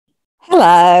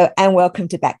Hello and welcome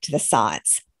to Back to the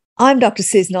Science. I'm Dr.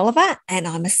 Susan Oliver and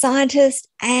I'm a scientist,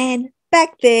 and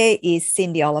back there is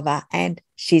Cindy Oliver and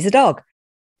she's a dog.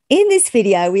 In this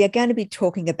video, we are going to be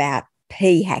talking about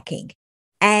p-hacking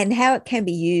and how it can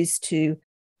be used to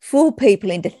fool people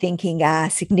into thinking a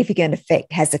significant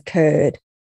effect has occurred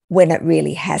when it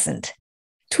really hasn't.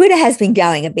 Twitter has been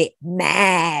going a bit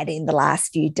mad in the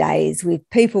last few days with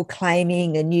people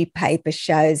claiming a new paper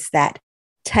shows that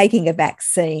taking a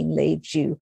vaccine leaves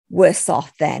you worse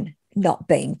off than not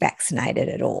being vaccinated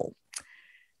at all.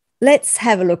 Let's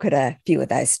have a look at a few of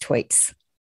those tweets.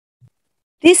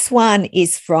 This one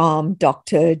is from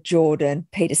Dr. Jordan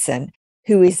Peterson,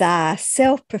 who is a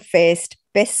self-professed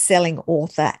best-selling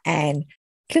author and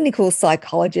clinical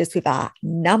psychologist with our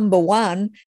 #1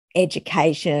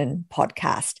 education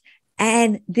podcast.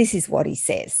 And this is what he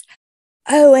says.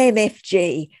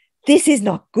 OMFG, this is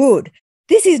not good.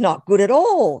 This is not good at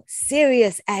all.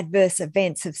 Serious adverse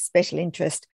events of special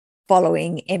interest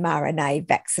following mRNA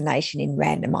vaccination in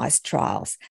randomized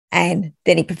trials. And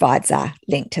then he provides a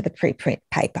link to the preprint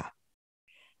paper.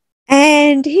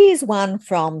 And here's one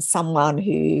from someone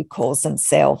who calls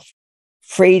themselves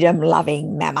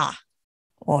freedom-loving mama.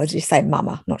 Or did you say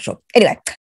mama? Not sure. Anyway,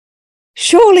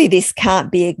 surely this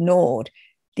can't be ignored.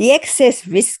 The excess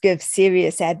risk of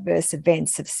serious adverse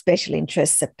events of special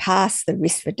interest surpass the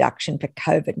risk reduction for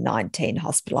COVID-19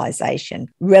 hospitalisation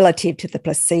relative to the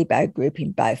placebo group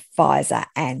in both Pfizer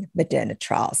and Moderna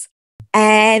trials.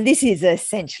 And this is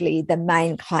essentially the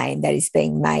main claim that is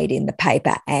being made in the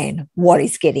paper and what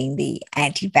is getting the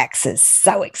anti-vaxxers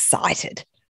so excited.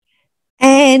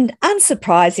 And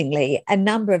unsurprisingly, a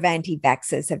number of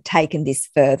anti-vaxxers have taken this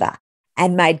further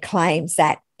and made claims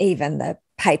that even the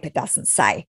paper doesn't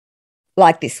say,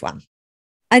 like this one.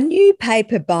 A new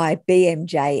paper by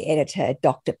BMJ editor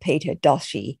Dr. Peter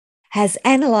Doshi has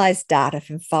analysed data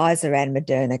from Pfizer and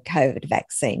Moderna COVID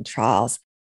vaccine trials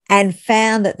and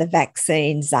found that the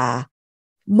vaccines are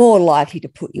more likely to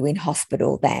put you in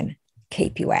hospital than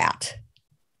keep you out.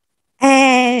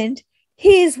 And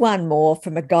here's one more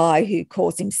from a guy who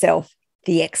calls himself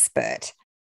the expert.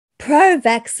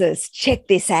 Pro-vaxxers, check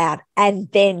this out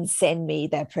and then send me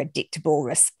the predictable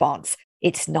response.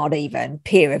 It's not even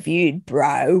peer-reviewed,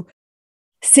 bro.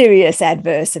 Serious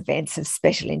adverse events of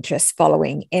special interest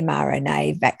following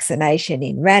mRNA vaccination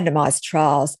in randomized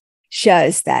trials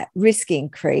shows that risk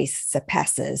increase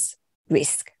surpasses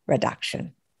risk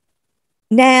reduction.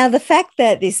 Now, the fact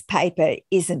that this paper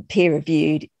isn't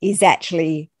peer-reviewed is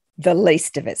actually the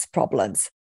least of its problems.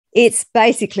 It's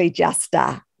basically just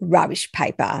a rubbish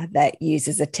paper that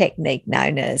uses a technique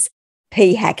known as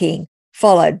p-hacking,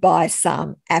 followed by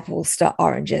some apples to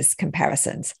oranges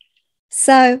comparisons.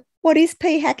 So what is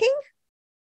p-hacking?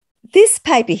 This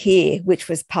paper here, which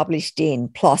was published in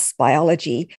PLOS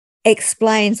Biology,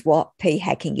 explains what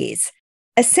p-hacking is.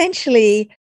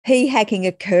 Essentially, p-hacking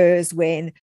occurs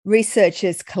when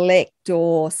researchers collect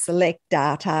or select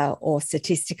data or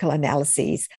statistical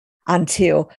analyses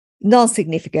until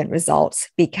non-significant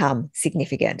results become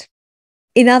significant.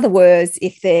 In other words,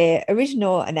 if their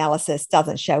original analysis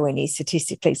doesn't show any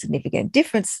statistically significant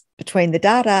difference between the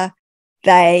data,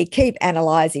 they keep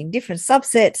analysing different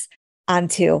subsets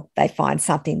until they find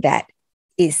something that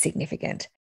is significant.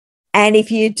 And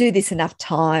if you do this enough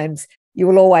times, you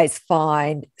will always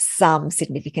find some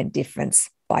significant difference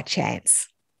by chance.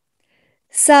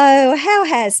 So how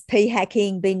has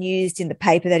p-hacking been used in the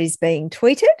paper that is being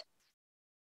tweeted?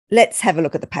 Let's have a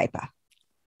look at the paper.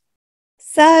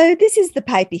 So this is the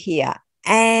paper here.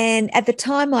 And at the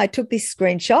time I took this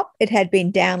screenshot, it had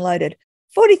been downloaded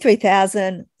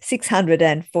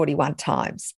 43,641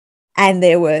 times. And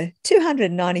there were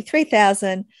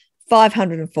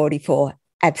 293,544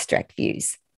 abstract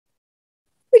views,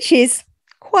 which is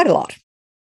quite a lot.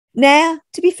 Now,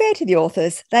 to be fair to the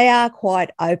authors, they are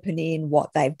quite open in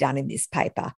what they've done in this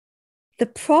paper. The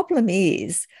problem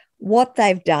is what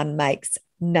they've done makes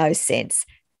no sense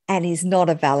and is not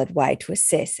a valid way to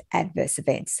assess adverse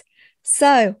events.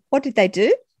 So what did they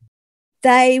do?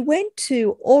 They went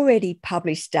to already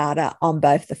published data on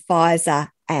both the Pfizer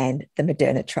and the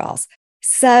Moderna trials.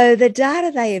 So the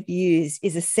data they have used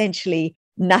is essentially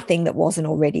nothing that wasn't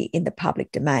already in the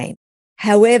public domain.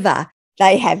 However,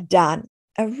 they have done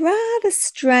a rather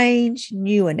strange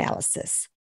new analysis.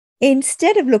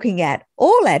 Instead of looking at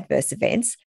all adverse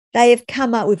events, they have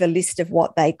come up with a list of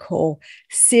what they call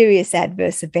serious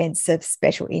adverse events of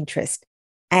special interest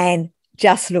and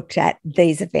just looked at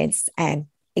these events and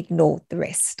ignored the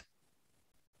rest.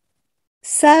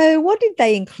 So what did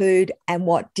they include and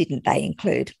what didn't they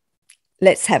include?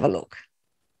 Let's have a look.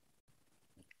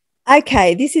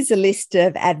 Okay, this is a list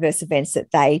of adverse events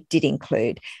that they did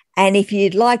include. And if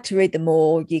you'd like to read them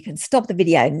all, you can stop the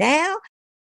video now,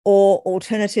 or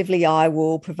alternatively, I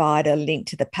will provide a link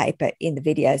to the paper in the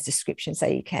video's description so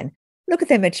you can look at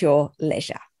them at your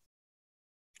leisure.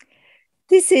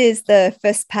 This is the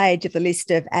first page of the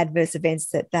list of adverse events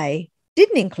that they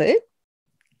didn't include.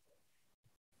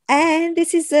 And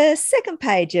this is the second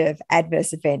page of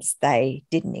adverse events they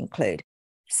didn't include.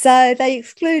 So they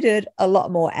excluded a lot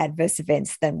more adverse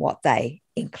events than what they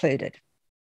included.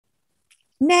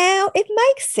 Now, it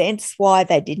makes sense why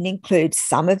they didn't include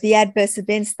some of the adverse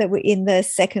events that were in the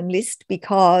second list,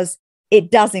 because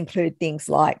it does include things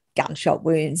like gunshot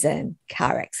wounds and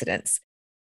car accidents.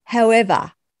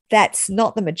 However, that's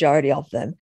not the majority of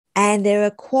them, and there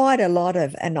are quite a lot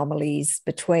of anomalies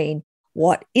between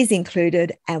what is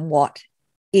included and what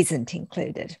isn't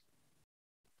included.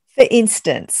 For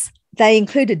instance, they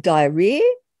included diarrhea,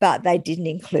 but they didn't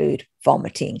include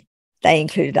vomiting. They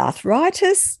included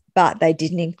arthritis, but they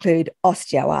didn't include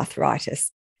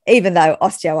osteoarthritis, even though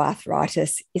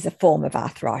osteoarthritis is a form of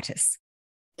arthritis.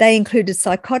 They included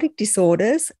psychotic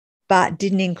disorders, but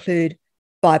didn't include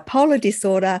bipolar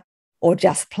disorder or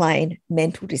just plain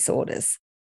mental disorders.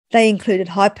 They included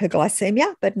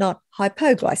hyperglycemia, but not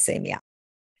hypoglycemia.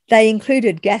 They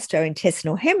included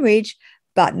gastrointestinal hemorrhage,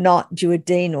 but not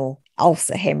duodenal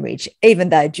ulcer hemorrhage, even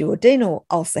though duodenal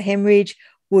ulcer hemorrhage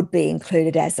would be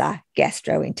included as a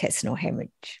gastrointestinal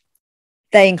hemorrhage.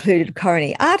 They included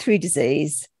coronary artery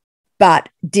disease, but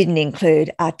didn't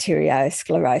include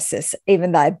arteriosclerosis,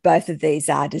 even though both of these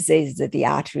are diseases of the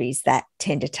arteries that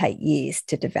tend to take years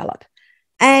to develop.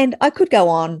 And I could go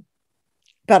on,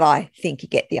 but I think you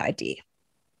get the idea.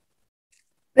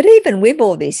 But even with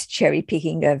all this cherry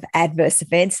picking of adverse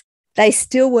events, they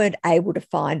still weren't able to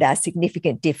find a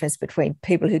significant difference between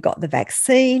people who got the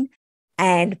vaccine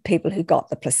and people who got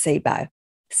the placebo.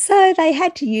 So they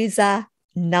had to use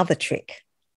another trick.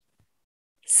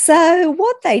 So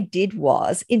what they did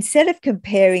was, instead of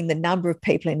comparing the number of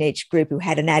people in each group who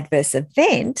had an adverse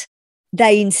event,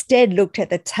 they instead looked at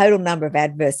the total number of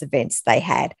adverse events they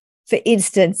had. For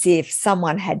instance, if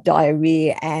someone had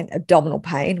diarrhea and abdominal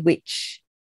pain, which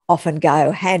often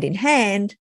go hand in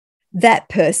hand, that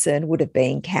person would have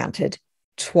been counted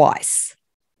twice.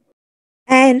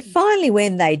 And finally,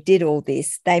 when they did all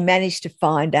this, they managed to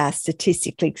find a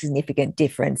statistically significant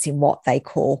difference in what they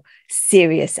call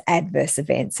serious adverse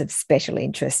events of special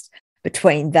interest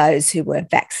between those who were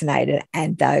vaccinated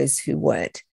and those who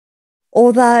weren't.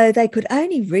 Although they could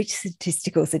only reach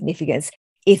statistical significance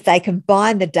if they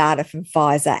combined the data from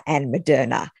Pfizer and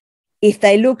Moderna. If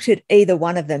they looked at either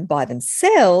one of them by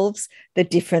themselves, the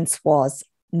difference was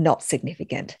not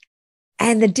significant.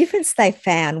 And the difference they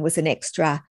found was an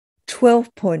extra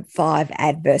 12.5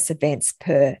 adverse events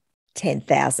per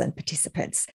 10,000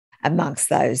 participants amongst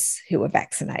those who were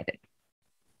vaccinated.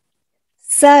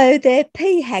 So their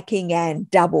p-hacking and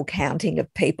double counting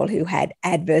of people who had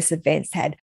adverse events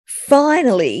had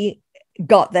finally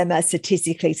got them a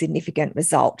statistically significant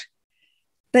result.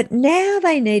 But now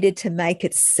they needed to make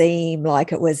it seem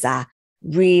like it was a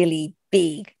really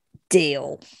big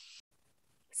deal.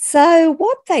 So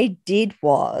what they did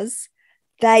was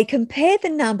they compared the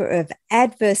number of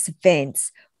adverse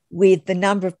events with the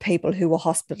number of people who were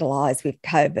hospitalised with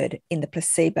COVID in the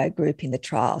placebo group in the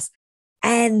trials,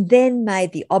 and then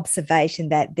made the observation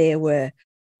that there were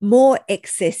more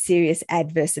excess serious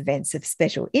adverse events of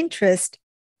special interest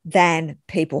than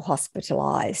people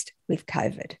hospitalised with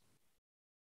COVID.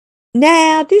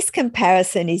 Now, this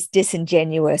comparison is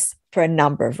disingenuous for a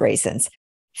number of reasons.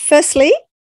 Firstly,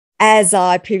 as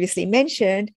I previously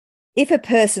mentioned, if a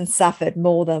person suffered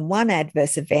more than one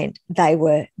adverse event, they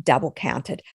were double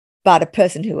counted, but a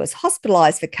person who was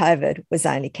hospitalised for COVID was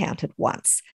only counted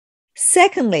once.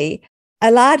 Secondly,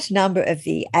 a large number of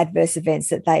the adverse events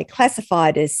that they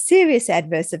classified as serious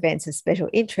adverse events of special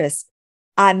interest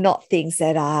are not things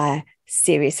that are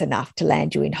serious enough to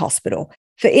land you in hospital.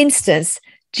 For instance,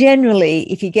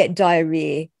 generally, if you get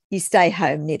diarrhea, you stay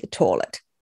home near the toilet.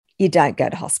 You don't go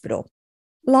to hospital.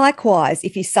 Likewise,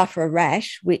 if you suffer a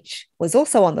rash, which was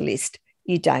also on the list,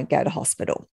 you don't go to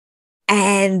hospital.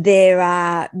 And there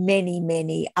are many,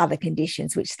 many other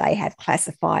conditions which they have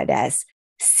classified as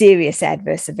serious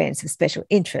adverse events of special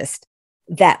interest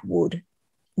that would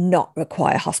not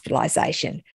require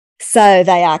hospitalisation. So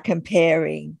they are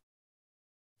comparing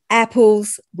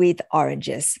apples with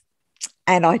oranges.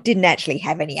 And I didn't actually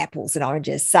have any apples and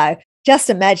oranges. So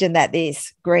just imagine that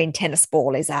this green tennis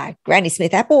ball is a Granny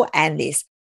Smith apple and this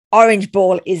orange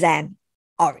ball is an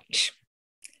orange.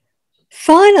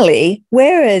 Finally,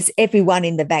 whereas everyone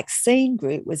in the vaccine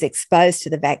group was exposed to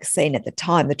the vaccine at the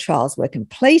time the trials were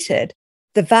completed,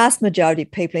 the vast majority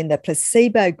of people in the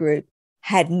placebo group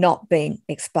had not been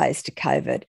exposed to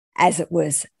COVID, as it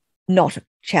was not a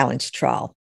challenge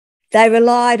trial. They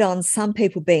relied on some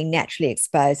people being naturally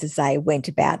exposed as they went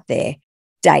about their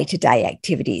day-to-day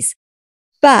activities.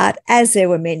 But as there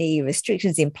were many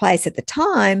restrictions in place at the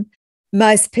time,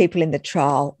 most people in the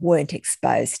trial weren't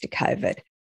exposed to COVID.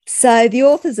 So the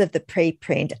authors of the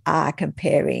preprint are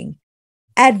comparing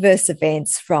adverse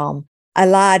events from a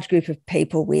large group of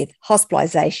people with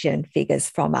hospitalisation figures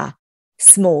from a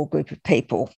small group of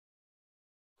people.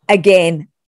 Again,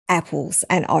 apples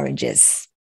and oranges.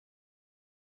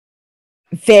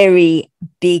 Very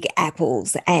big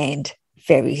apples and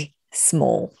very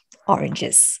small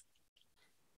oranges.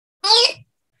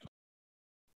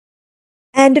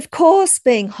 And of course,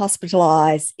 being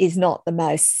hospitalised is not the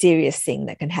most serious thing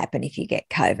that can happen if you get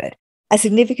COVID. A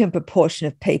significant proportion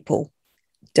of people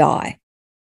die.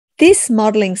 This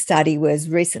modelling study was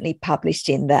recently published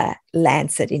in the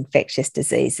Lancet Infectious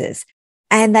Diseases,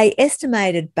 and they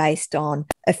estimated, based on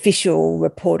official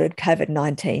reported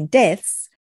COVID-19 deaths,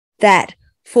 that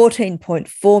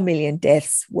 14.4 million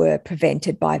deaths were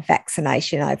prevented by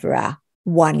vaccination over a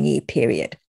 1-year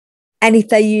period. And if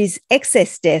they use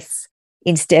excess deaths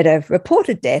instead of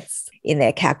reported deaths in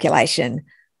their calculation,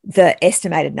 the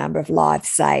estimated number of lives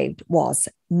saved was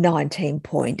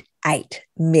 19.8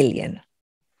 million.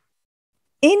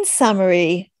 In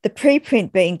summary, the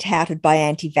preprint being touted by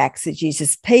anti-vaxxers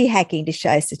uses p-hacking to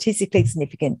show statistically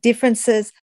significant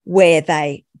differences where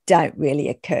they don't really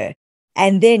occur,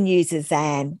 and then uses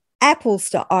an apples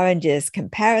to oranges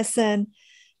comparison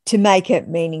to make it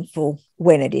meaningful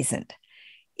when it isn't.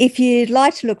 If you'd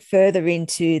like to look further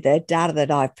into the data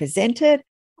that I've presented,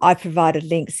 I've provided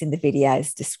links in the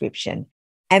video's description.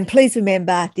 And please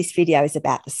remember, this video is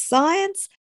about the science,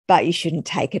 but you shouldn't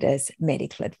take it as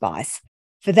medical advice.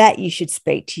 For that, you should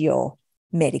speak to your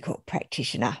medical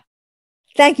practitioner.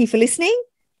 Thank you for listening.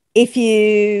 If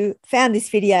you found this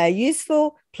video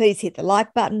useful, please hit the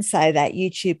like button so that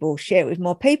YouTube will share it with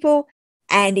more people.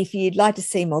 And if you'd like to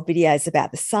see more videos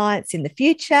about the science in the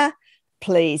future,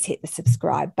 please hit the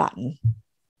subscribe button.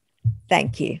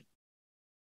 Thank you.